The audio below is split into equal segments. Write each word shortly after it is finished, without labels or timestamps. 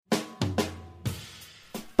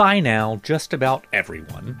By now, just about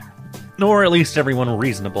everyone, or at least everyone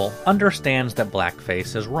reasonable, understands that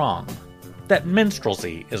blackface is wrong, that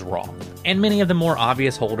minstrelsy is wrong, and many of the more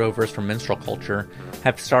obvious holdovers from minstrel culture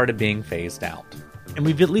have started being phased out. And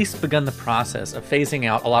we've at least begun the process of phasing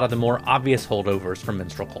out a lot of the more obvious holdovers from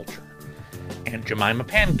minstrel culture. Aunt Jemima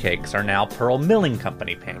pancakes are now Pearl Milling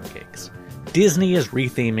Company pancakes. Disney is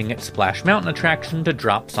retheming its Splash Mountain attraction to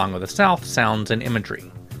drop Song of the South sounds and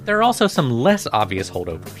imagery. There are also some less obvious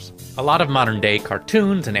holdovers. A lot of modern-day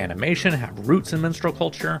cartoons and animation have roots in minstrel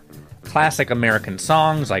culture. Classic American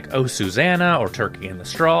songs like Oh Susanna or Turkey in the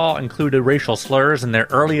Straw included racial slurs in their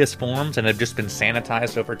earliest forms and have just been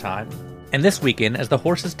sanitized over time. And this weekend, as the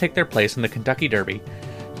horses take their place in the Kentucky Derby,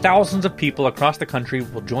 thousands of people across the country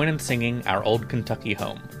will join in singing Our Old Kentucky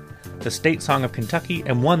Home, the state song of Kentucky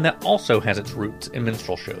and one that also has its roots in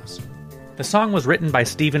minstrel shows. The song was written by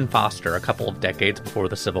Stephen Foster a couple of decades before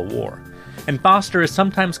the Civil War, and Foster is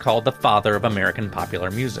sometimes called the father of American popular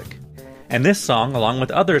music. And this song, along with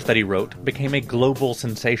others that he wrote, became a global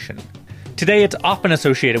sensation. Today it's often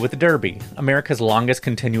associated with the Derby, America's longest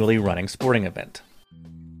continually running sporting event.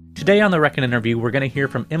 Today on the Reckon Interview, we're going to hear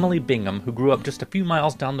from Emily Bingham, who grew up just a few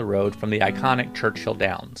miles down the road from the iconic Churchill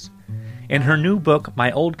Downs. In her new book,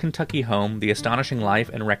 My Old Kentucky Home, The Astonishing Life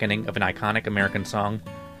and Reckoning of an Iconic American Song,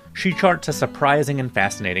 she charts a surprising and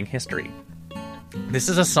fascinating history. This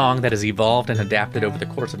is a song that has evolved and adapted over the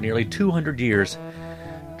course of nearly 200 years,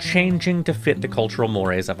 changing to fit the cultural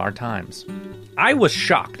mores of our times. I was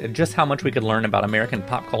shocked at just how much we could learn about American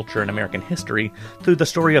pop culture and American history through the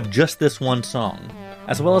story of just this one song,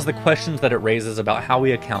 as well as the questions that it raises about how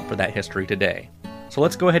we account for that history today. So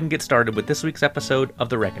let's go ahead and get started with this week's episode of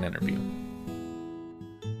The Reckon Interview.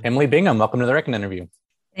 Emily Bingham, welcome to The Reckon Interview.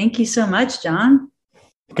 Thank you so much, John.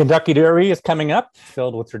 Kentucky Derby is coming up,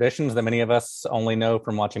 filled with traditions that many of us only know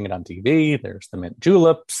from watching it on TV. There's the mint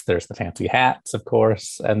juleps, there's the fancy hats, of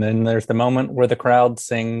course, and then there's the moment where the crowd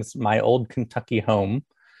sings My Old Kentucky Home,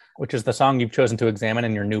 which is the song you've chosen to examine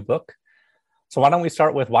in your new book. So why don't we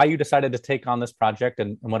start with why you decided to take on this project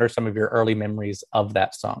and what are some of your early memories of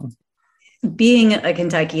that song? Being a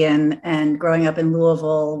Kentuckian and growing up in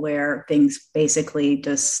Louisville, where things basically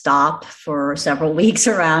just stop for several weeks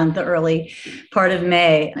around the early part of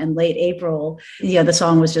May and late April, the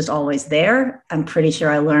song was just always there. I'm pretty sure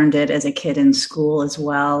I learned it as a kid in school as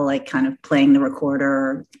well, like kind of playing the recorder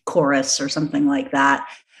or chorus or something like that.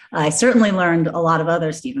 I certainly learned a lot of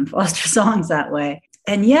other Stephen Foster songs that way.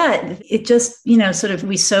 And yet it just, sort of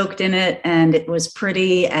we soaked in it and it was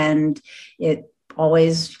pretty and it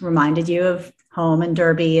always reminded you of home and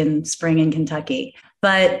Derby and spring in Kentucky.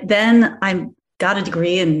 But then I got a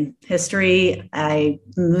degree in history. I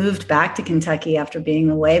moved back to Kentucky after being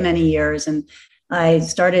away many years. And I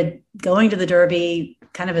started going to the Derby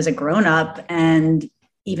kind of as a grown-up and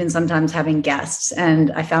even sometimes having guests.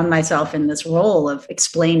 And I found myself in this role of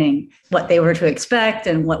explaining what they were to expect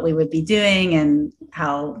and what we would be doing and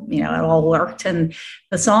how, it all worked. And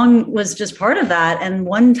the song was just part of that. And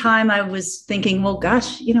one time I was thinking, well,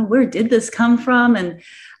 gosh, where did this come from? And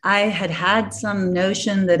I had some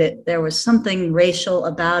notion that there was something racial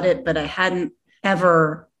about it, but I hadn't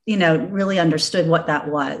ever really understood what that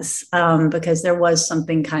was, because there was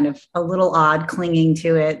something kind of a little odd clinging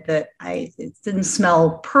to it that it didn't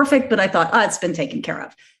smell perfect, but I thought, it's been taken care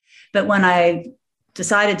of. But when I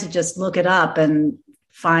decided to just look it up and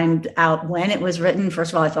find out when it was written,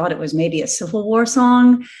 first of all, I thought it was maybe a Civil War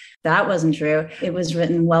song. That wasn't true. It was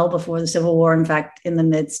written well before the Civil War. In fact, in the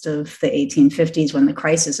midst of the 1850s, when the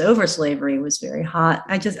crisis over slavery was very hot,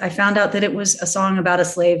 I found out that it was a song about a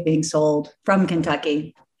slave being sold from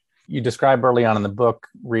Kentucky. You describe early on in the book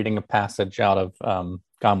reading a passage out of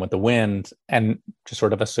Gone with the Wind and just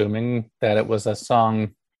sort of assuming that it was a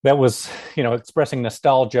song that was, expressing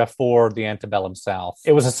nostalgia for the antebellum South.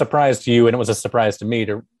 It was a surprise to you and it was a surprise to me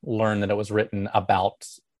to learn that it was written about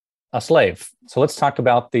a slave. So let's talk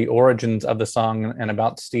about the origins of the song and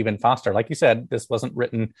about Stephen Foster. Like you said, this wasn't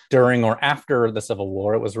written during or after the Civil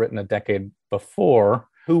War. It was written a decade before.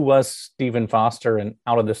 Who was Stephen Foster and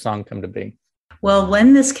how did this song come to be? Well,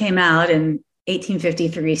 when this came out in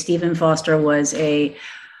 1853, Stephen Foster was a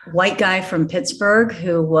white guy from Pittsburgh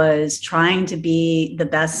who was trying to be the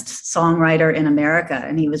best songwriter in America.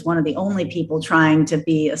 And he was one of the only people trying to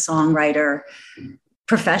be a songwriter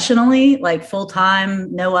professionally, like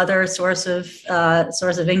full-time, no other source of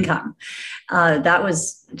income. That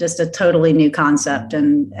was just a totally new concept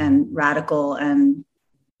and radical and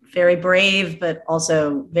very brave, but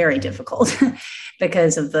also very difficult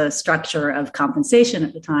because of the structure of compensation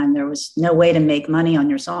at the time. There was no way to make money on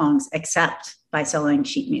your songs except by selling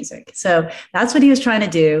sheet music. So that's what he was trying to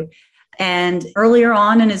do. And earlier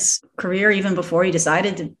on in his career, even before he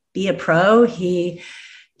decided to be a pro, he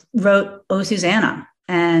wrote "Oh, Susanna,"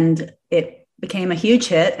 and it became a huge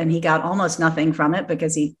hit, and he got almost nothing from it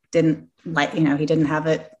because he didn't he didn't have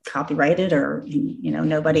it copyrighted, or,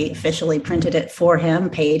 nobody officially printed it for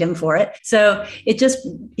him, paid him for it. So it just,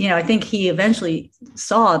 I think he eventually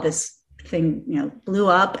saw this thing, blew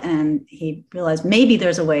up, and he realized maybe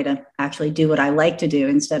there's a way to actually do what I like to do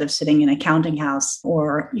instead of sitting in a counting house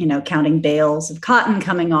or, counting bales of cotton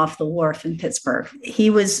coming off the wharf in Pittsburgh.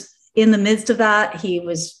 He was in the midst of that. He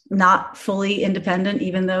was not fully independent,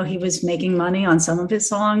 even though he was making money on some of his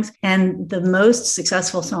songs. And the most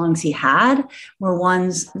successful songs he had were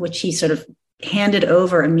ones which he sort of handed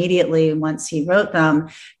over immediately once he wrote them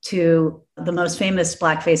to the most famous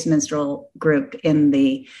blackface minstrel group in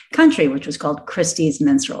the country, which was called Christie's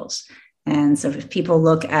Minstrels. And so if people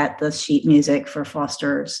look at the sheet music for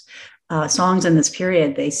Foster's songs in this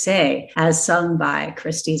period, they say, as sung by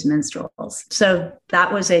Christie's Minstrels. So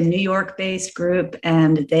that was a New York-based group,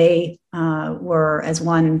 and they were, as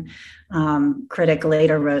one critic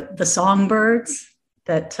later wrote, the songbirds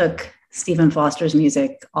that took Stephen Foster's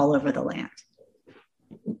music all over the land.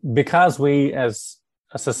 Because we as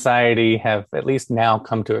a society have at least now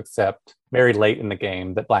come to accept very late in the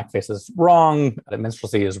game that blackface is wrong, that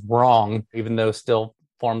minstrelsy is wrong, even though still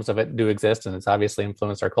forms of it do exist, and it's obviously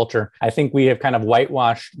influenced our culture. I think we have kind of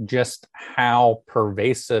whitewashed just how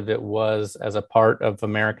pervasive it was as a part of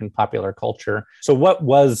American popular culture. So what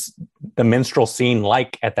was the minstrel scene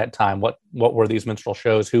like at that time? What were these minstrel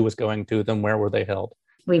shows? Who was going to them? Where were they held?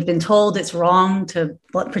 We've been told it's wrong to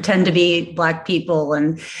pretend to be Black people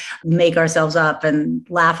and make ourselves up and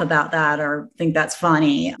laugh about that or think that's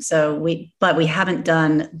funny. But we haven't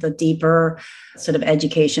done the deeper sort of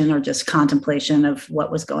education or just contemplation of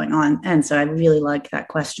what was going on. And so I really like that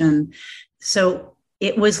question. So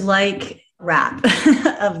it was like rap,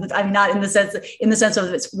 not in the sense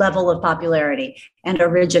of its level of popularity and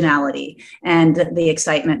originality and the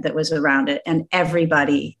excitement that was around it. And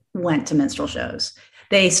everybody went to minstrel shows.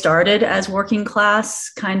 They started as working class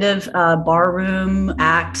kind of barroom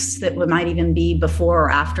acts that might even be before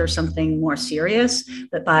or after something more serious.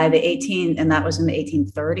 But by and that was in the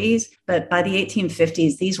 1830s. But by the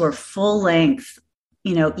 1850s, these were full length,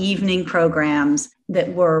 evening programs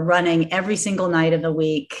that were running every single night of the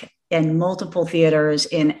week in multiple theaters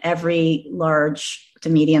in every large to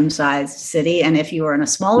medium-sized city. And if you were in a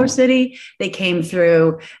smaller city, they came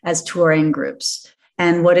through as touring groups.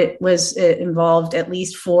 And what it involved at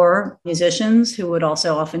least 4 musicians who would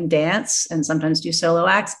also often dance and sometimes do solo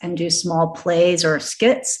acts and do small plays or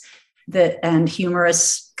skits and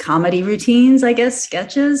humorous comedy routines,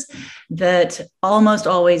 sketches that almost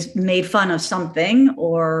always made fun of something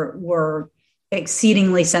or were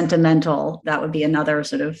exceedingly sentimental. That would be another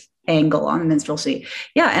sort of angle on minstrelsy.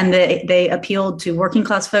 Yeah. And they appealed to working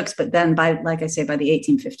class folks, but then by the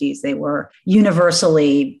 1850s, they were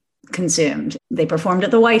universally consumed. They performed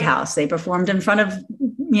at the White House. They performed in front of,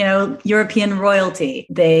 European royalty.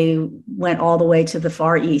 They went all the way to the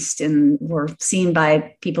Far East and were seen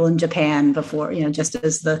by people in Japan before, just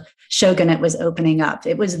as the shogunate was opening up.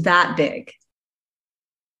 It was that big.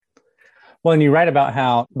 Well, and you write about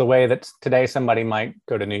how the way that today somebody might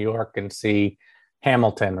go to New York and see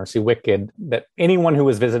Hamilton or see Wicked, that anyone who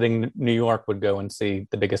was visiting New York would go and see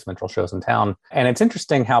the biggest minstrel shows in town. And it's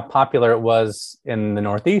interesting how popular it was in the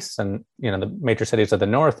Northeast and, the major cities of the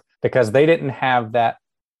North, because they didn't have that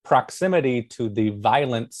proximity to the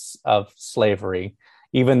violence of slavery,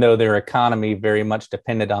 even though their economy very much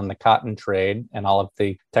depended on the cotton trade and all of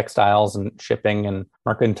the textiles and shipping and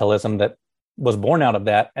mercantilism that was born out of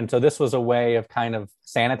that. And so this was a way of kind of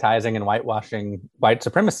sanitizing and whitewashing white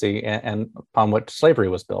supremacy and upon which slavery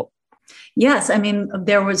was built. Yes. I mean,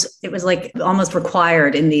 it was like almost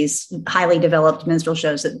required in these highly developed minstrel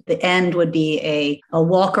shows that the end would be a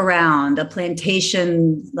walk around, a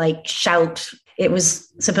plantation, shout. It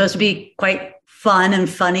was supposed to be quite fun and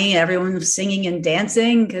funny. Everyone was singing and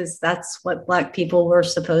dancing because that's what Black people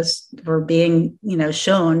were being,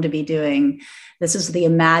 shown to be doing. This is the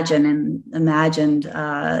imagined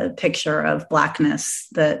picture of Blackness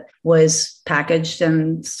that was packaged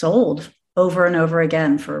and sold over and over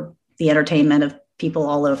again for the entertainment of people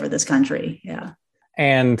all over this country. Yeah.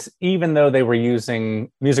 And even though they were using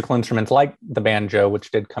musical instruments like the banjo, which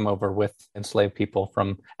did come over with enslaved people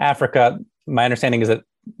from Africa, my understanding is that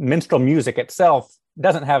minstrel music itself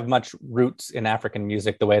doesn't have much roots in African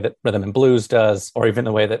music the way that rhythm and blues does, or even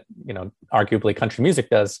the way that, arguably country music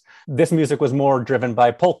does. This music was more driven by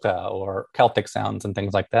polka or Celtic sounds and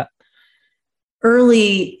things like that.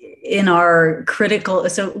 early in our critical,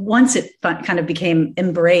 so once it kind of became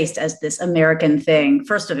embraced as this American thing,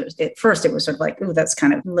 first it was sort of like, oh, that's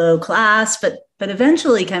kind of low class, but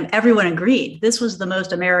eventually kind of everyone agreed this was the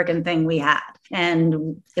most American thing we had.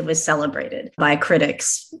 And it was celebrated by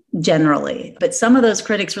critics generally. But some of those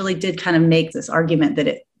critics really did kind of make this argument that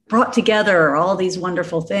it brought together all these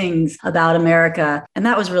wonderful things about America. And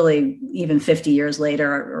that was really even 50 years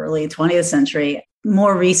later, early 20th century.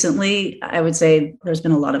 More recently, I would say there's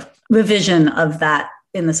been a lot of revision of that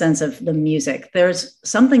in the sense of the music. There's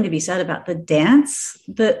something to be said about the dance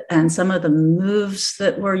and some of the moves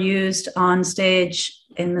that were used on stage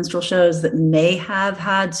in minstrel shows that may have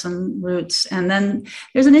had some roots. And then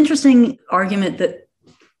there's an interesting argument that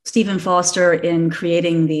Stephen Foster, in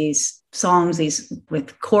creating these songs, these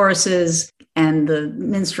with choruses, and the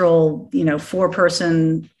minstrel,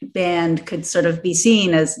 4-person band could sort of be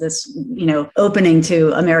seen as this, opening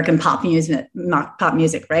to American pop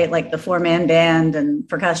music, right? Like the 4-man band and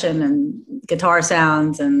percussion and guitar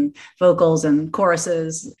sounds and vocals and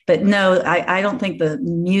choruses. But no, I don't think the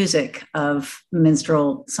music of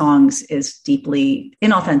minstrel songs is deeply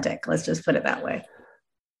inauthentic. Let's just put it that way.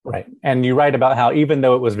 Right. And you write about how even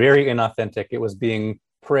though it was very inauthentic, it was being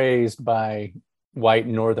praised by white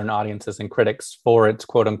Northern audiences and critics for its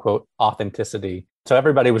quote unquote authenticity. So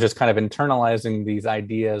everybody was just kind of internalizing these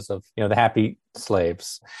ideas of, the happy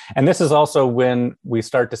slaves. And this is also when we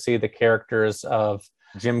start to see the characters of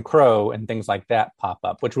Jim Crow and things like that pop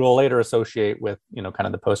up, which we'll later associate with, kind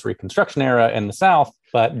of the post-Reconstruction era in the South.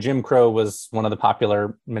 But Jim Crow was one of the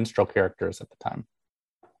popular minstrel characters at the time.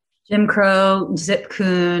 Jim Crow, Zip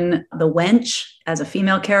Coon, the Wench as a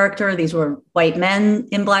female character. These were white men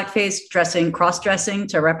in blackface cross-dressing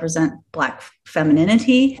to represent Black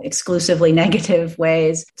femininity, exclusively negative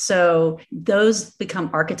ways. So those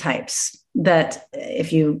become archetypes that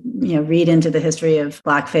if you read into the history of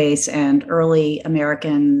blackface and early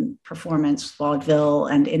American performance, vaudeville,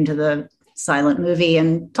 and into the silent movie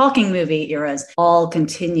and talking movie eras, all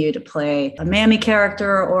continue to play a mammy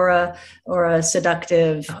character or a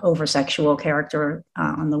seductive, over-sexual character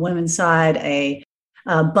on the women's side, a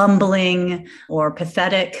bumbling or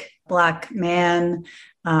pathetic Black man,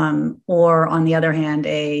 or on the other hand,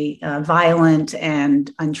 a violent and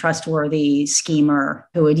untrustworthy schemer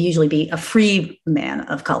who would usually be a free man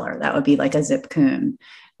of color. That would be like a Zip Coon,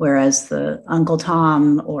 whereas the Uncle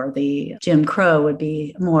Tom or the Jim Crow would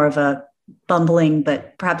be more of a bumbling,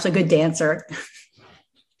 but perhaps a good dancer.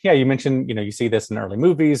 Yeah, you mentioned, you see this in early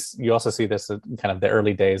movies. You also see this in kind of the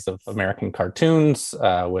early days of American cartoons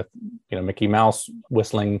with, Mickey Mouse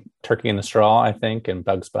whistling Turkey in the Straw, I think, and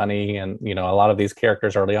Bugs Bunny. And, a lot of these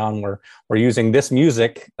characters early on were using this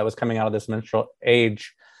music that was coming out of this minstrel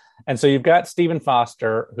age. And so you've got Stephen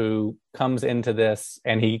Foster, who comes into this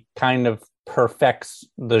and he kind of perfects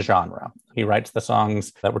the genre. He writes the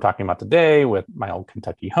songs that we're talking about today with My Old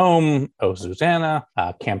Kentucky Home, Oh Susanna,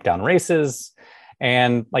 Camp Down Races.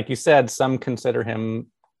 And like you said, some consider him,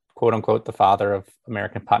 quote unquote, the father of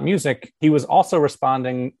American pop music. He was also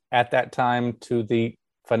responding at that time to the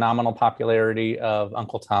phenomenal popularity of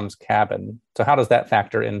Uncle Tom's Cabin. So how does that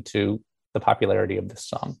factor into the popularity of this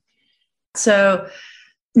song? So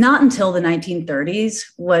not until the 1930s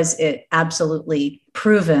was it absolutely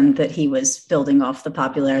proven that he was building off the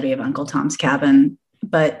popularity of Uncle Tom's Cabin.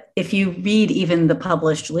 But if you read even the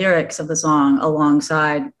published lyrics of the song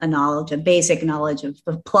alongside a basic knowledge of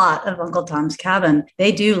the plot of Uncle Tom's Cabin,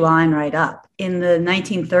 they do line right up. In the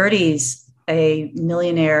 1930s, a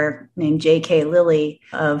millionaire named J.K. Lilly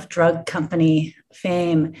of drug company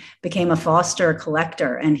fame became a Foster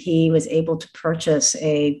collector, and he was able to purchase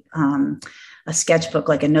a sketchbook,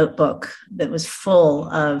 like a notebook that was full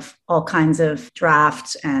of all kinds of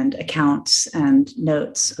drafts and accounts and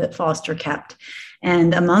notes that Foster kept.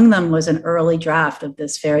 And among them was an early draft of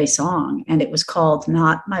this very song. And it was called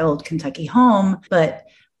not My Old Kentucky Home, but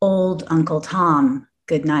Old Uncle Tom,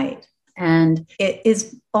 Good Night. And it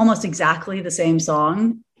is almost exactly the same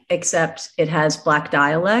song, except it has Black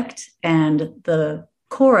dialect. And the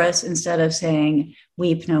chorus, instead of saying,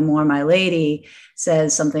 "Weep no more, my lady,"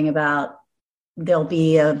 says something about, "There'll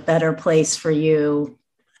be a better place for you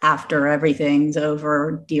after everything's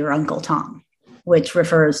over, dear Uncle Tom," which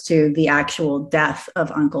refers to the actual death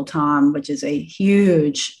of Uncle Tom, which is a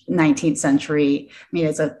huge 19th century.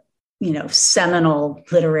 It's a, seminal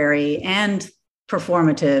literary and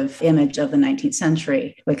performative image of the 19th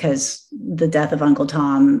century, because the death of Uncle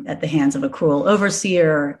Tom at the hands of a cruel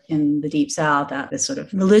overseer in the Deep South, this sort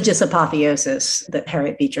of religious apotheosis that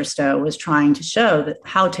Harriet Beecher Stowe was trying to show that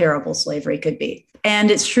how terrible slavery could be.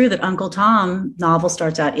 And it's true that Uncle Tom novel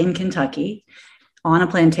starts out in Kentucky. on a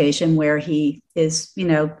plantation where he is,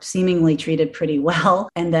 seemingly treated pretty well.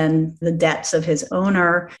 And then the debts of his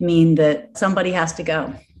owner mean that somebody has to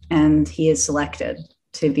go, and he is selected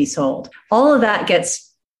to be sold. All of that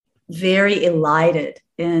gets very elided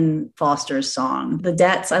in Foster's song. The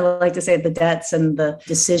debts, I like to say, the debts and the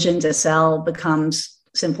decision to sell becomes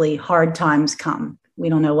simply hard times come. We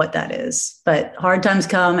don't know what that is, but hard times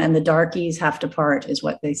come and the darkies have to part is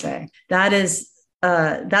what they say. That's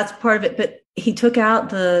part of it. But he took out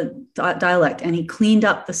the dialect and he cleaned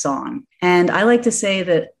up the song. And I like to say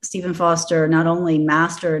that Stephen Foster not only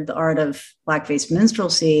mastered the art of blackface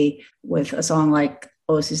minstrelsy with a song like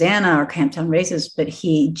Oh, Susanna or Camptown Races, but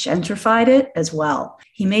he gentrified it as well.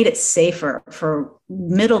 He made it safer for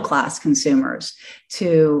middle-class consumers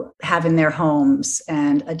to have in their homes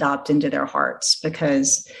and adopt into their hearts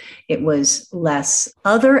because it was less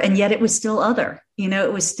other, and yet it was still other.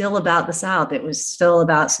 It was still about the South. It was still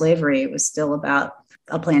about slavery. It was still about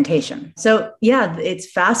a plantation. So yeah,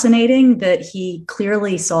 it's fascinating that he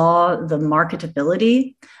clearly saw the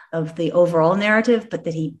marketability of the overall narrative, but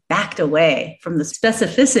that he backed away from the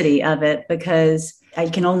specificity of it because I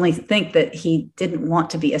can only think that he didn't want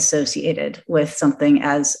to be associated with something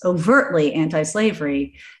as overtly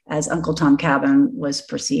anti-slavery as Uncle Tom Cabin was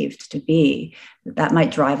perceived to be. That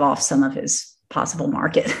might drive off some of his possible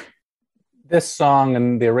market. This song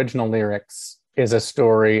and the original lyrics is a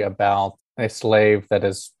story about a slave that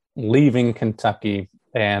is leaving Kentucky,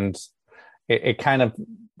 and it kind of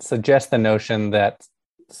suggests the notion that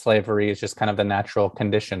slavery is just kind of the natural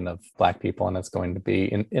condition of Black people, and it's going to be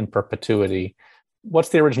in perpetuity. What's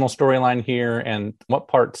the original storyline here, and what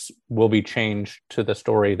parts will be changed to the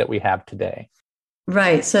story that we have today?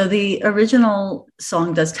 Right. So the original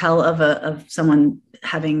song does tell of someone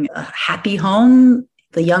having a happy home,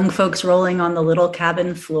 the young folks rolling on the little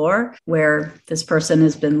cabin floor where this person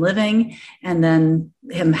has been living, and then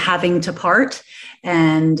him having to part,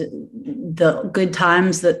 and the good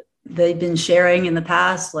times that they've been sharing in the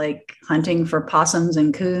past, like hunting for possums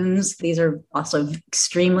and coons. These are also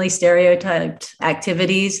extremely stereotyped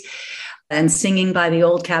activities. And singing by the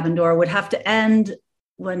old cabin door would have to end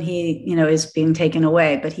when he, is being taken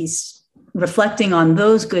away. But he's reflecting on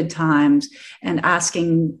those good times and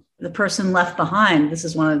asking the person left behind. This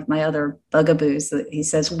is one of my other bugaboos that he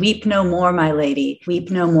says, "Weep no more, my lady,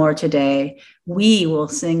 weep no more today. We will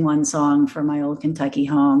sing one song for my old Kentucky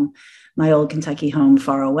home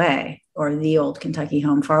far away," or the old Kentucky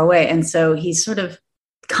home far away. And so he's sort of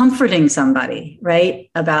comforting somebody,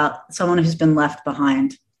 right, about someone who's been left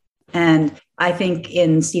behind. And I think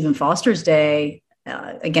in Stephen Foster's day,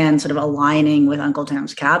 again, sort of aligning with Uncle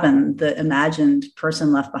Tom's Cabin, the imagined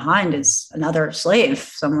person left behind is another slave,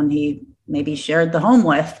 someone he maybe shared the home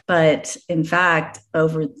with. But in fact,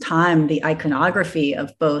 over time, the iconography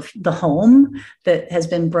of both the home that has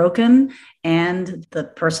been broken and the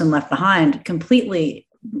person left behind completely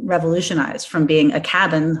revolutionized from being a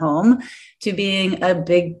cabin home to being a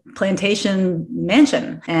big plantation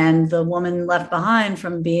mansion, and the woman left behind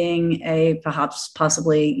from being a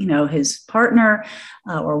possibly his partner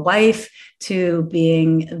or wife to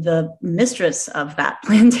being the mistress of that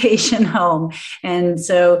plantation home. And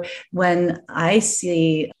so when I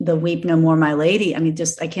see the "Weep No More, My Lady,"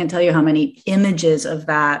 I can't tell you how many images of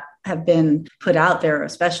that have been put out there,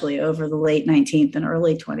 especially over the late 19th and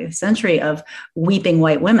early 20th century, of weeping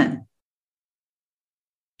white women.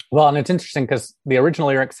 Well, and it's interesting because the original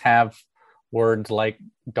lyrics have words like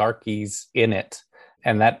darkies in it,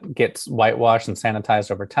 and that gets whitewashed and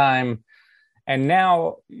sanitized over time. And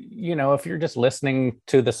now, if you're just listening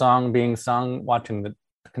to the song being sung, watching the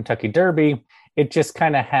Kentucky Derby, it just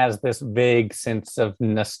kind of has this vague sense of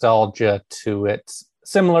nostalgia to it,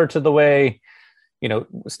 similar to the way,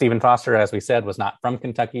 Stephen Foster, as we said, was not from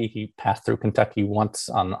Kentucky. He passed through Kentucky once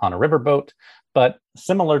on a riverboat, but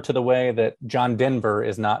similar to the way that John Denver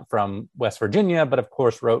is not from West Virginia, but of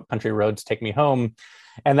course wrote Country Roads Take Me Home.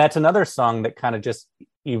 And that's another song that kind of just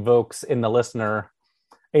evokes in the listener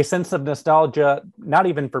a sense of nostalgia, not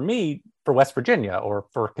even for me, for West Virginia or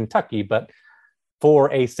for Kentucky, but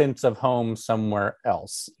for a sense of home somewhere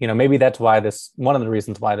else. Maybe that's why one of the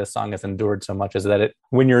reasons why this song has endured so much is that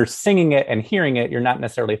when you're singing it and hearing it, you're not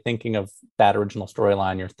necessarily thinking of that original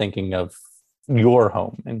storyline. You're thinking of your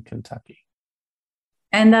home in Kentucky.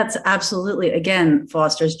 And that's absolutely, again,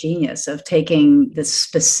 Foster's genius of taking this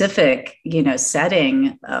specific,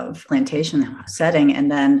 setting of plantation setting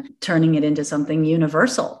and then turning it into something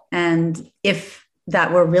universal. And if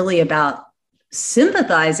that were really about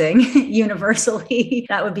sympathizing universally,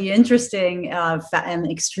 that would be interesting and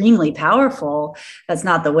extremely powerful. That's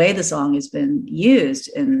not the way the song has been used,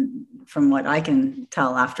 from what I can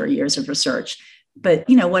tell after years of research. But,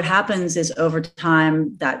 what happens is over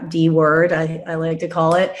time, that D word, I like to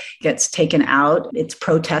call it, gets taken out. It's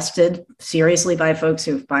protested seriously by folks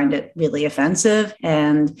who find it really offensive,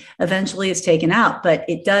 and eventually it's taken out. But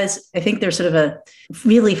it does, I think there's sort of a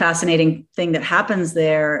really fascinating thing that happens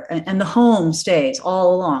there. And the home stays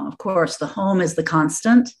all along. Of course, the home is the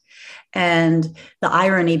constant. And the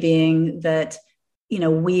irony being that,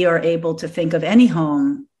 we are able to think of any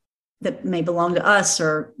home that may belong to us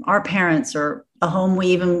or our parents or a home we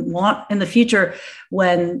even want in the future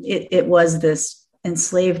when it was this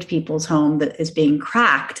enslaved people's home that is being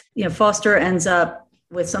cracked. Foster ends up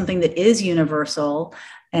with something that is universal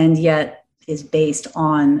and yet is based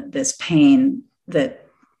on this pain that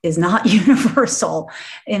is not universal,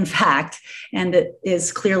 in fact, and that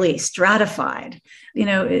is clearly stratified.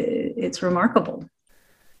 It's remarkable.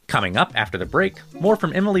 Coming up after the break, more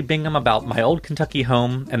from Emily Bingham about My Old Kentucky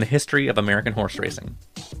Home and the history of American horse racing.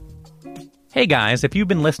 Hey guys, if you've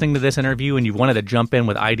been listening to this interview and you've wanted to jump in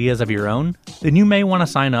with ideas of your own, then you may want to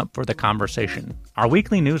sign up for The Conversation, our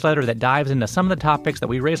weekly newsletter that dives into some of the topics that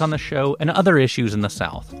we raise on the show and other issues in the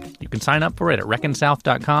South. You can sign up for it at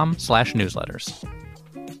reckonsouth.com/newsletters.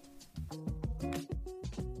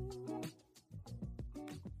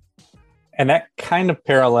 And that kind of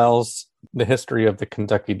parallels the history of the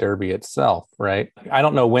Kentucky Derby itself, right? I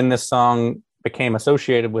don't know when this song became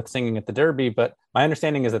associated with singing at the Derby, but my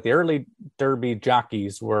understanding is that the early Derby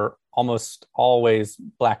jockeys were almost always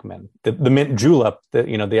black men. The mint julep, the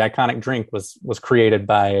iconic drink was created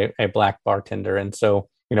by a black bartender. And so,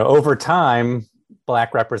 over time,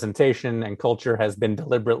 black representation and culture has been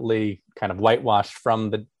deliberately kind of whitewashed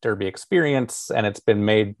from the Derby experience, and it's been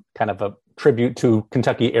made kind of a tribute to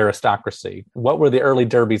Kentucky aristocracy. What were the early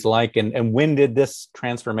Derbies like, and when did this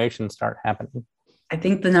transformation start happening? I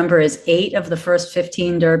think the number is 8 of the first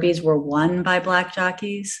 15 Derbies were won by black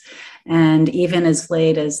jockeys. And even as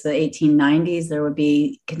late as the 1890s, there would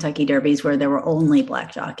be Kentucky Derbies where there were only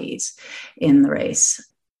black jockeys in the race.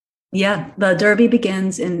 Yeah, the Derby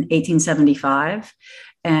begins in 1875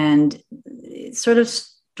 and it sort of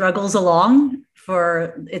struggles along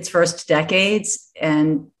for its first decades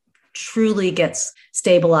and truly gets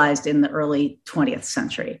stabilized in the early 20th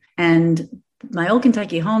century. And My Old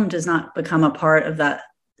Kentucky Home does not become a part of that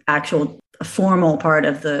actual formal part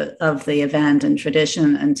of the event and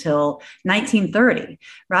tradition until 1930,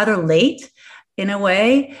 rather late in a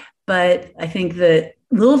way. But I think that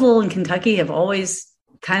Louisville and Kentucky have always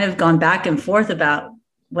kind of gone back and forth about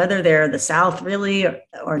whether they're the South really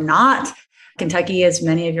or not. Kentucky, as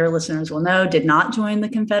many of your listeners will know, did not join the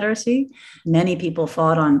Confederacy. Many people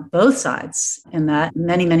fought on both sides in that.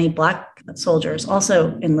 Many black soldiers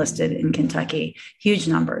also enlisted in Kentucky, huge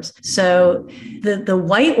numbers. So the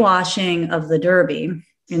whitewashing of the Derby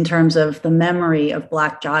in terms of the memory of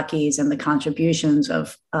black jockeys and the contributions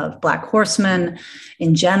of black horsemen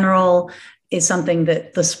in general is something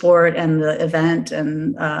that the sport and the event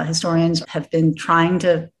and historians have been trying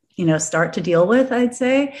to start to deal with, I'd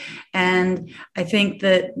say. And I think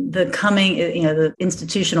that the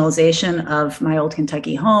institutionalization of My Old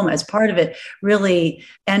Kentucky Home as part of it really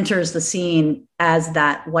enters the scene as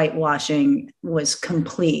that whitewashing was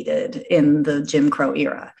completed in the Jim Crow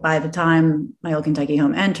era. By the time My Old Kentucky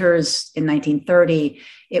Home enters in 1930,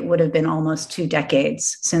 it would have been almost 2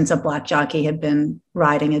 decades since a black jockey had been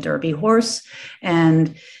riding a Derby horse.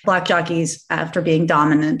 And black jockeys, after being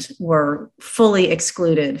dominant, were fully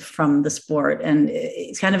excluded from the sport. And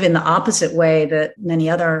it's kind of in the opposite way that many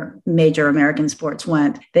other major American sports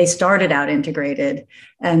went. They started out integrated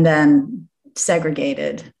and then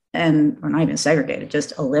segregated, or not even segregated,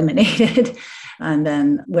 just eliminated. And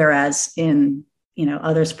then, whereas in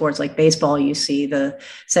other sports like baseball, you see the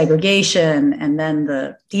segregation and then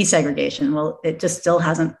the desegregation. Well, it just still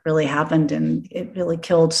hasn't really happened. And it really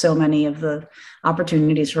killed so many of the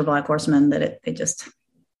opportunities for black horsemen that they just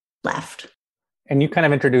left. And you kind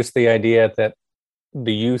of introduced the idea that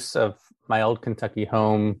the use of My Old Kentucky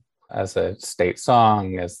Home as a state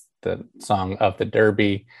song, as the song of the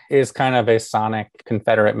Derby, is kind of a sonic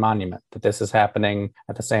Confederate monument, that this is happening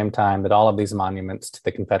at the same time that all of these monuments to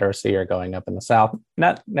the Confederacy are going up in the South,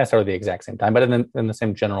 not necessarily the exact same time, but in the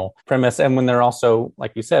same general premise. And when they're also,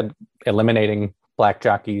 like you said, eliminating black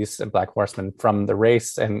jockeys and black horsemen from the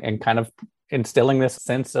race and kind of instilling this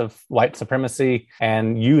sense of white supremacy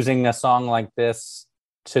and using a song like this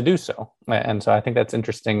to do so. And so I think that's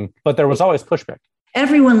interesting. But there was always pushback.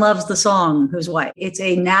 Everyone loves the song Who's White. It's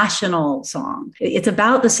a national song. It's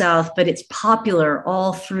about the South, but it's popular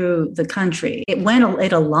all through the country.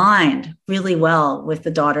 It aligned really well with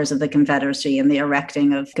the Daughters of the Confederacy and the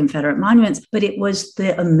erecting of Confederate monuments, but it was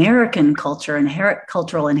the American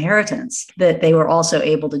cultural inheritance that they were also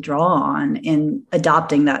able to draw on in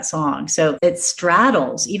adopting that song. So it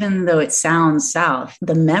straddles, even though it sounds South,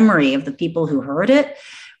 the memory of the people who heard it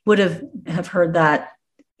would have heard that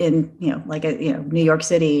in, New York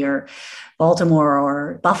City or Baltimore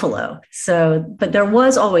or Buffalo. So, but there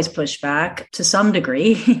was always pushback to some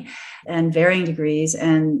degree and varying degrees.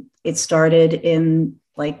 And it started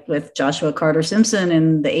with Joshua Carter Simpson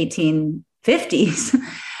in the 1850s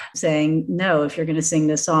saying, no, if you're going to sing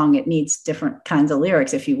this song, it needs different kinds of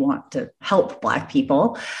lyrics if you want to help Black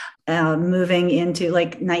people. Moving into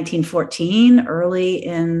 1914, early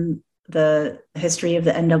in the history of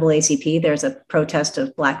the NAACP, there's a protest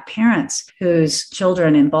of Black parents whose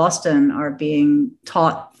children in Boston are being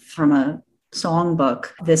taught from a songbook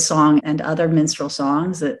this song and other minstrel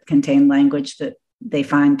songs that contain language that they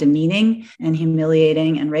find demeaning and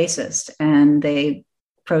humiliating and racist. And they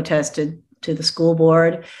protested to the school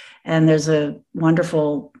board. And there's a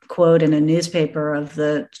wonderful quote in a newspaper of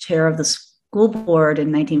the chair of the school board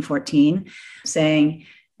in 1914 saying,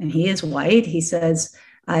 and he is white, he says,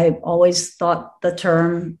 I always thought the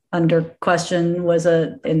term under question was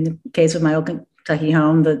in the case of My Old Kentucky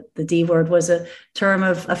Home, the D word was a term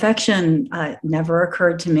of affection. It never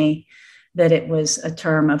occurred to me that it was a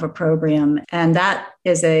term of opprobrium. And that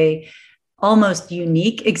is a almost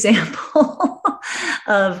unique example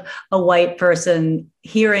of a white person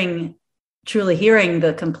truly hearing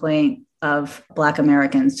the complaint of Black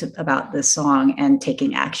Americans about this song and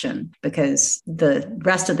taking action, because the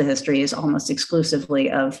rest of the history is almost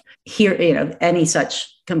exclusively of any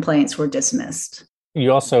such complaints were dismissed.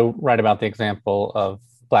 You also write about the example of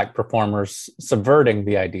Black performers subverting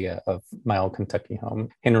the idea of My Old Kentucky Home.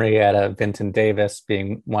 Henrietta Vinton Davis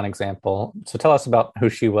being one example. So tell us about who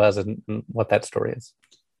she was and what that story is.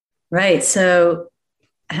 Right. So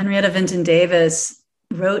Henrietta Vinton Davis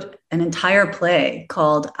wrote an entire play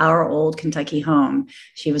called Our Old Kentucky Home.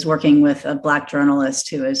 She was working with a Black journalist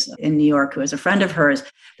who is in New York, who is a friend of hers,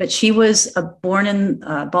 but she was born in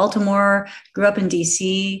Baltimore, grew up in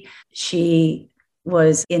DC. She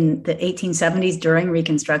was in the 1870s during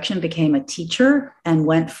Reconstruction, became a teacher and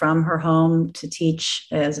went from her home to teach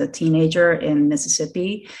as a teenager in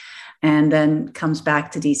Mississippi, and then comes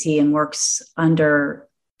back to DC and works under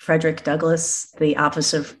Frederick Douglass, the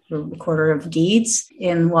Office of Recorder of Deeds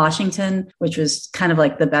in Washington, which was kind of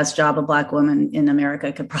like the best job a Black woman in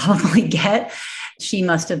America could probably get. She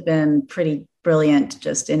must have been pretty brilliant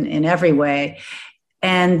just in every way.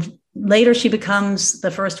 And later she becomes the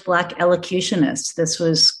first Black elocutionist. This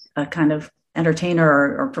was a kind of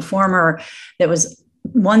entertainer or performer that was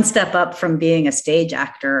one step up from being a stage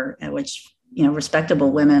actor, which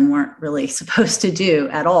respectable women weren't really supposed to do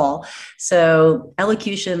at all. So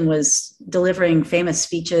elocution was delivering famous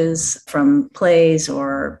speeches from plays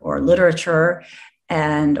or literature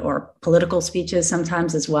or political speeches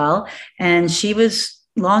sometimes as well. And she was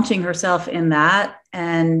launching herself in that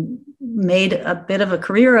and made a bit of a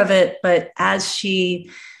career of it. But as she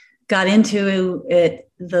got into it,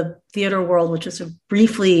 the theater world, which was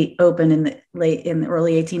briefly open in the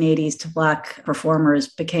early 1880s to Black performers,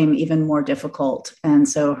 became even more difficult. And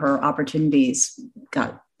so her opportunities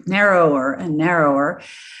got narrower and narrower.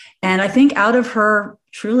 And I think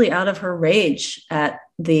truly out of her rage at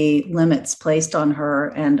the limits placed on her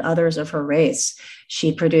and others of her race,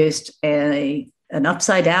 she produced an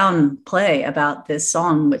upside down play about this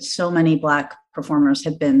song, which so many Black performers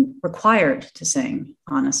had been required to sing,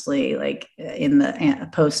 honestly, like in the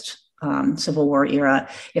post Civil War era.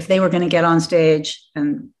 If they were going to get on stage,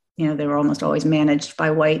 and they were almost always managed by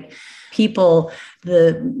white people,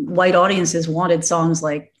 the white audiences wanted songs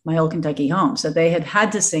like My Old Kentucky Home. So they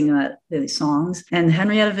had to sing these songs. And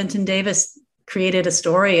Henrietta Vinton Davis created a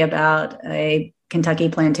story about a Kentucky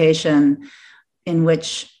plantation in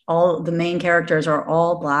which all the main characters are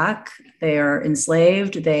all Black. They are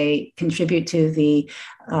enslaved. They contribute to the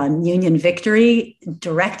Union victory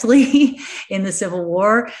directly in the Civil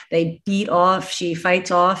War. She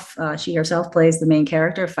fights off, she herself plays the main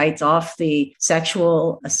character, fights off the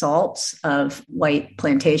sexual assaults of white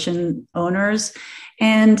plantation owners.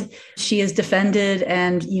 And she is defended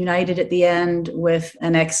and united at the end with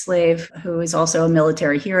an ex-slave who is also a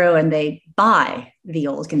military hero, and they buy the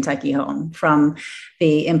Old Kentucky Home from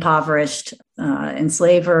the impoverished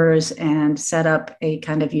enslavers and set up a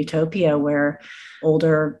kind of utopia where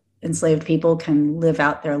older enslaved people can live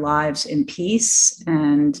out their lives in peace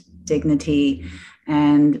and dignity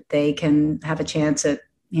and they can have a chance at,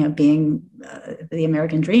 being the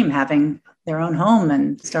American dream, having their own home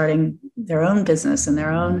and starting their own business and their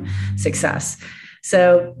own success.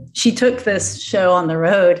 So she took this show on the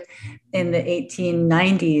road in the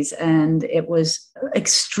 1890s, and it was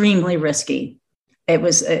extremely risky. It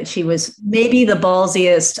was she was maybe the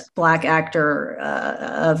ballsiest Black actor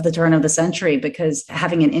of the turn of the century, because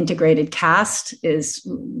having an integrated cast is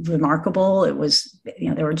remarkable. It was,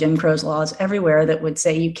 there were Jim Crow's laws everywhere that would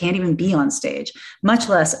say you can't even be on stage, much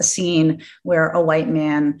less a scene where a white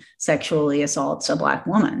man sexually assaults a Black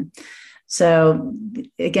woman. So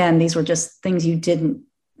again, these were just things you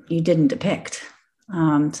didn't depict.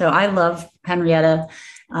 So I love Henrietta.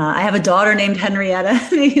 I have a daughter named Henrietta.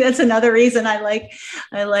 Maybe that's another reason I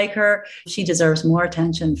like her. She deserves more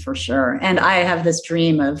attention for sure. And I have this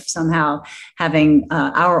dream of somehow having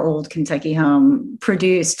our old Kentucky home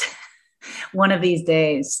produced one of these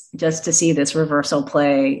days, just to see this reversal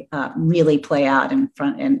play really play out in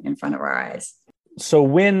front of our eyes. So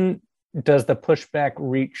when does the pushback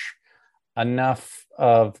reach enough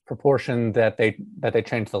of proportion that they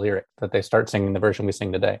change the lyric, that they start singing the version we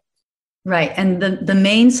sing today? Right. And the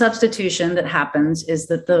main substitution that happens is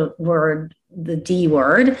that the D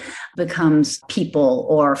word becomes people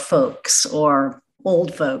or folks or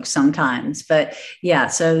old folks sometimes. But yeah,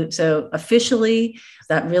 so officially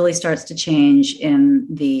that really starts to change in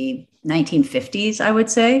the 1950s, I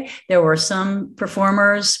would say. There were some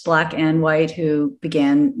performers, Black and white, who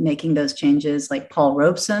began making those changes, like Paul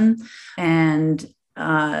Robeson,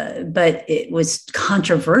 but it was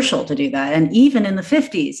controversial to do that. And even in the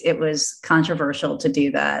 50s, it was controversial to do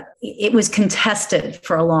that. It was contested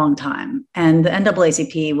for a long time. And the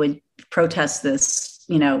NAACP would protest this,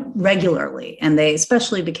 regularly. And they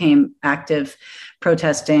especially became active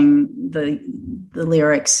protesting the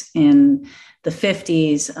lyrics in the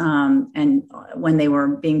 50s, and when they were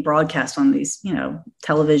being broadcast on these,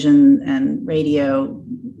 television and radio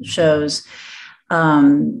shows.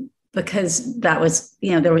 Because that was,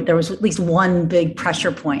 there was at least one big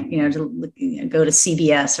pressure point, to go to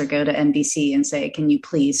CBS or go to NBC and say, can you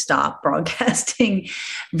please stop broadcasting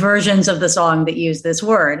versions of the song that use this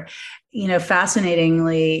word?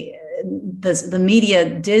 Fascinatingly, the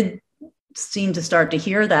media did seem to start to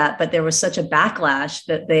hear that, but there was such a backlash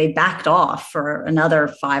that they backed off for another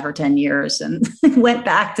 5 or 10 years and went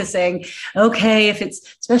back to saying, okay,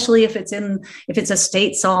 especially if it's a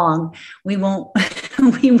state song, we won't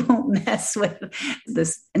mess with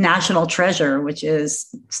this national treasure, which is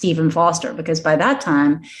Stephen Foster, because by that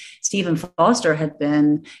time, Stephen Foster had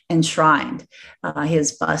been enshrined.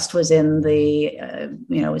 His bust was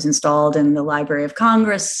was installed in the Library of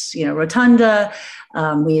Congress, rotunda.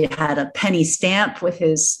 We had a penny stamp with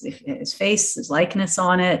his face, his likeness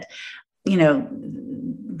on it.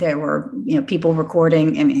 There were, people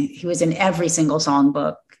recording, and he was in every single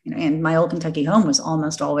songbook. And My Old Kentucky Home was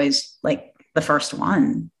almost always like the first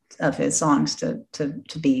one of his songs to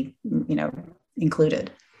be,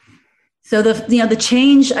 included. So the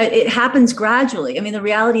change, it happens gradually. I mean, the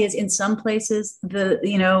reality is in some places,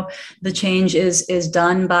 the change is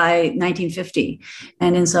done by 1950.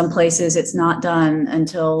 And in some places it's not done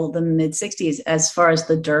until the mid 60s. As far as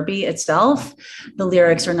the Derby itself, the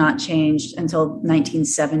lyrics are not changed until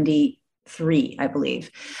 1973, I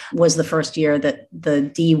believe, was the first year that the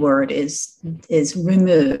D word is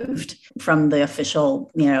removed from the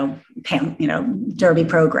official, Derby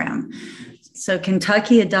program. So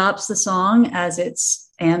Kentucky adopts the song as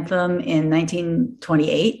its anthem in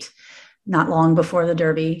 1928, not long before the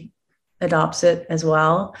Derby adopts it as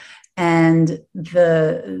well. And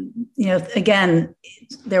again,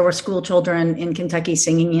 there were school children in Kentucky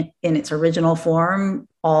singing it in its original form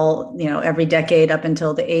every decade up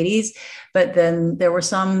until the 80s. But then there were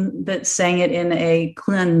some that sang it in a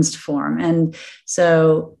cleansed form. And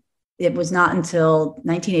so it was not until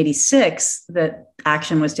 1986 that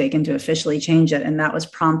action was taken to officially change it. And that was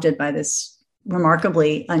prompted by this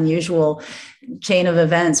remarkably unusual chain of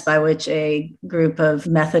events by which a group of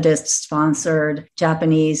Methodist-sponsored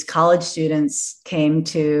Japanese college students came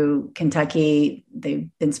to Kentucky. They've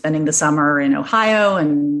been spending the summer in Ohio,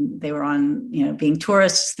 and they were on, being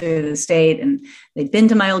tourists through the state. And they'd been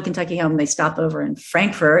to My Old Kentucky Home. They stopped over in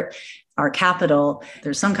Frankfort, our capital.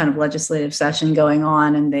 There's some kind of legislative session going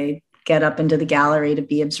on, and they get up into the gallery to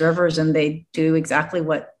be observers, and they do exactly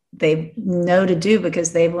what they know to do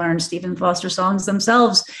because they've learned Stephen Foster songs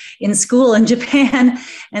themselves in school in Japan,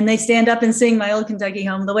 and they stand up and sing My Old Kentucky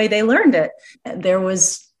Home the way they learned it. There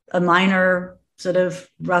was a minor sort of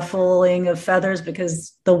ruffling of feathers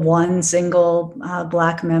because the one single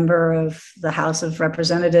Black member of the House of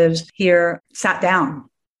Representatives here sat down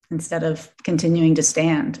instead of continuing to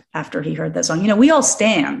stand after he heard that song. We all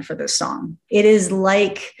stand for this song. It is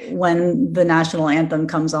like when the national anthem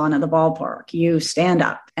comes on at the ballpark, you stand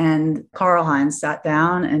up. And Karlheinz sat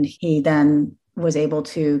down, and he then was able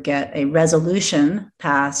to get a resolution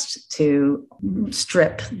passed to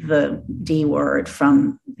strip the D word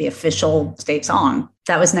from the official state song.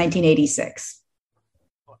 That was 1986.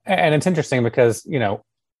 And it's interesting because,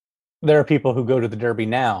 there are people who go to the Derby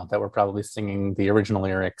now that were probably singing the original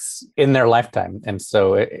lyrics in their lifetime. And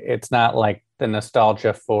so it's not like the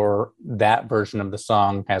nostalgia for that version of the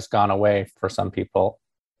song has gone away for some people.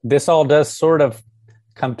 This all does sort of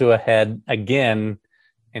come to a head again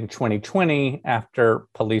in 2020 after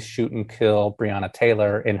police shoot and kill Breonna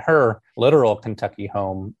Taylor in her literal Kentucky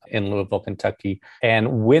home in Louisville, Kentucky.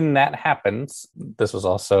 And when that happens, this was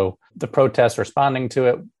also the protests responding to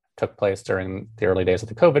it took place during the early days of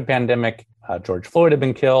the COVID pandemic. George Floyd had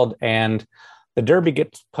been killed, and the Derby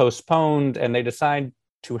gets postponed, and they decide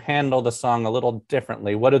to handle the song a little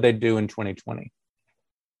differently. What do they do in 2020?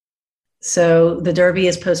 So the Derby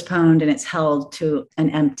is postponed, and it's held to an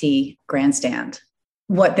empty grandstand.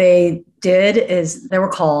 What they did is there were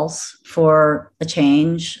calls for a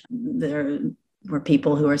change. There were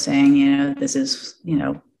people who were saying, this is,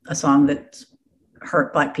 a song that's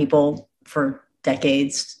hurt Black people for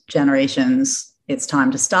decades, generations. It's time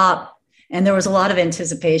to stop. And there was a lot of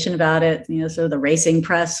anticipation about it. So the racing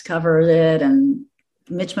press covered it, and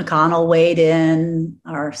Mitch McConnell weighed in,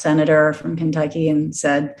 our senator from Kentucky, and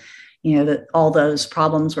said, that all those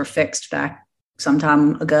problems were fixed back some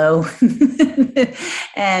time ago,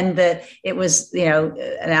 and that it was,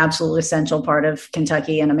 an absolute essential part of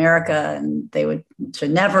Kentucky and America, and they should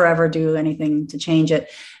never, ever do anything to change it.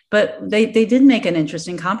 But they did make an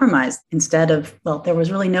interesting compromise. Instead of, there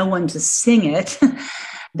was really no one to sing it.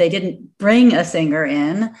 They didn't bring a singer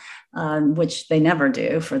in, which they never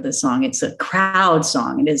do for this song. It's a crowd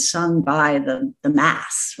song. It is sung by the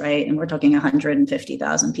mass, right? And we're talking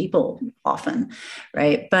 150,000 people often,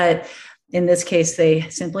 right? But in this case, they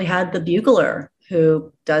simply had the bugler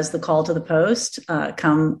who does the call to the post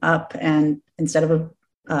come up, and instead of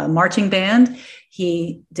a marching band,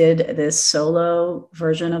 he did this solo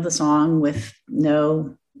version of the song with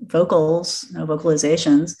no vocals, no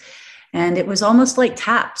vocalizations. And it was almost like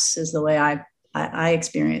taps is the way I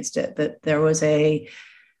experienced it, that there was a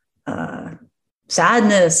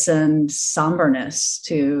sadness and somberness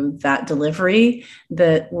to that delivery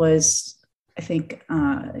that was, I think,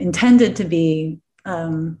 intended to be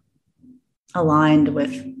aligned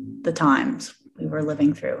with the times we were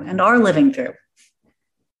living through and are living through.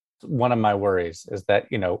 One of my worries is that,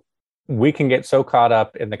 we can get so caught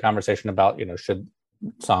up in the conversation about, should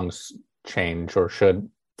songs change, or should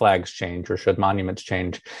flags change, or should monuments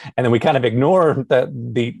change? And then we kind of ignore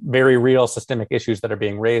the very real systemic issues that are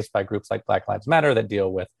being raised by groups like Black Lives Matter that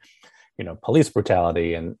deal with, police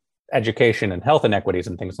brutality and education and health inequities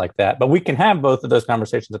and things like that. But we can have both of those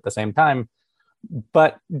conversations at the same time.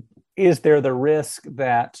 But is there the risk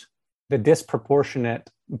that the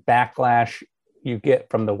disproportionate backlash you get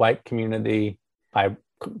from the white community by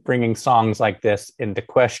bringing songs like this into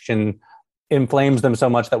question inflames them so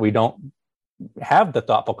much that we don't have the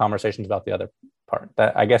thoughtful conversations about the other part?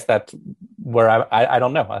 I guess that's where I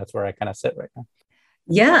don't know. That's where I kind of sit right now.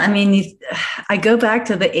 Yeah, I mean, I go back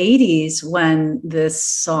to the 80s when this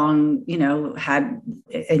song, had,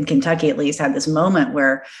 in Kentucky at least, had this moment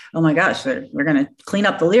where, oh my gosh, we're going to clean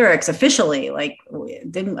up the lyrics officially. Like,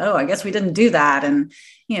 I guess we didn't do that. And,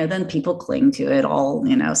 then people cling to it all,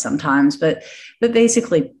 sometimes. But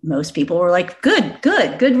basically, most people were like, good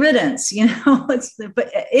riddance, but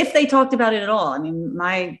if they talked about it at all, I mean,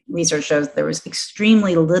 my research shows there was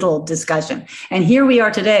extremely little discussion. And here we are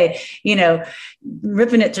today,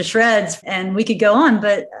 ripping it to shreds, and we could go on.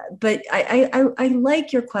 But I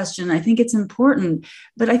like your question. I think it's important.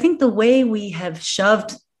 But I think the way we have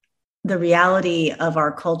shoved the reality of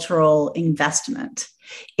our cultural investment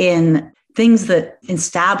in things that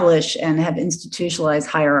establish and have institutionalized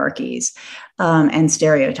hierarchies and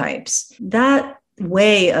stereotypes, that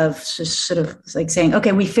way of just sort of like saying,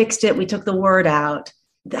 okay, we fixed it, we took the word out,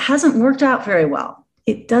 that hasn't worked out very well.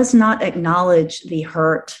 It does not acknowledge the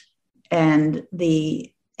hurt and the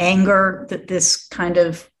anger that this kind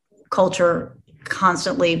of culture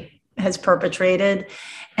constantly has perpetrated.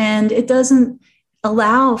 And it doesn't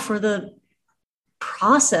allow for the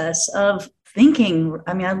process of thinking.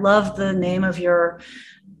 I mean, I love the name of your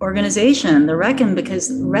organization, The Reckon,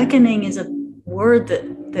 because reckoning is a word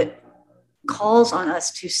that calls on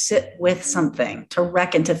us to sit with something, to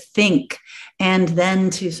reckon, to think, and then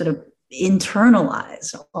to sort of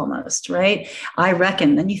internalize almost, right? I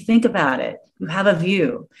reckon. Then you think about it, you have a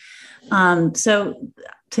view. So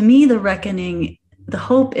to me, the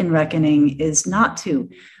hope in reckoning is not to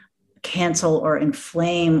cancel or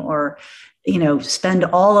inflame or, spend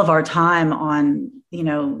all of our time on,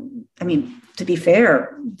 to be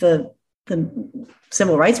fair, the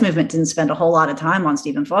civil rights movement didn't spend a whole lot of time on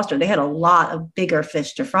Stephen Foster. They had a lot of bigger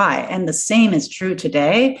fish to fry. And the same is true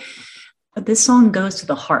today. But this song goes to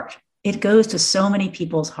the heart. It goes to so many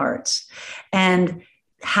people's hearts. And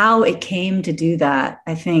how it came to do that,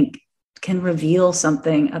 I think, can reveal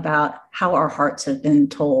something about how our hearts have been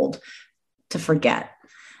told to forget.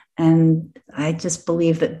 And I just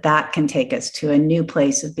believe that can take us to a new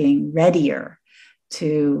place of being readier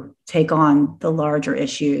to take on the larger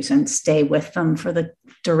issues and stay with them for the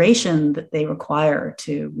duration that they require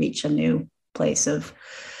to reach a new place of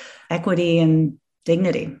equity and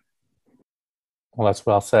dignity. Well, that's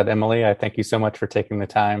well said, Emily. I thank you so much for taking the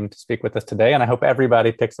time to speak with us today. And I hope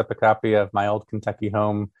everybody picks up a copy of My Old Kentucky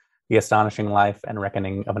Home, The Astonishing Life and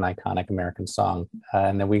Reckoning of an Iconic American Song.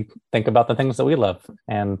 And then we think about the things that we love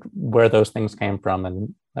and where those things came from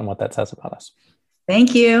and what that says about us.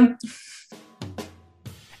 Thank you.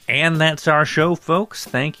 And that's our show, folks.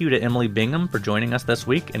 Thank you to Emily Bingham for joining us this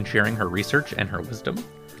week and sharing her research and her wisdom.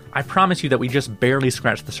 I promise you that we just barely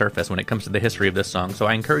scratched the surface when it comes to the history of this song, so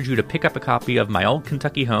I encourage you to pick up a copy of My Old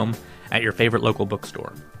Kentucky Home at your favorite local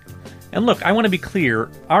bookstore. And look, I want to be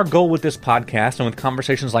clear, our goal with this podcast and with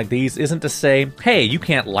conversations like these isn't to say, hey, you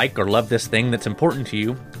can't like or love this thing that's important to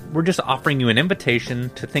you. We're just offering you an invitation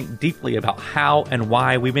to think deeply about how and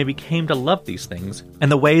why we maybe came to love these things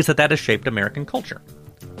and the ways that has shaped American culture.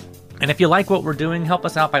 And if you like what we're doing, help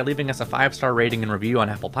us out by leaving us a 5-star rating and review on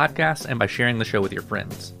Apple Podcasts and by sharing the show with your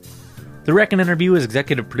friends. The Reckon Interview is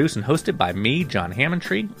executive produced and hosted by me, John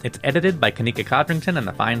Hammontree. It's edited by Kanika Codrington and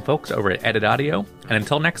the fine folks over at Edit Audio. And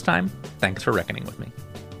until next time, thanks for reckoning with me.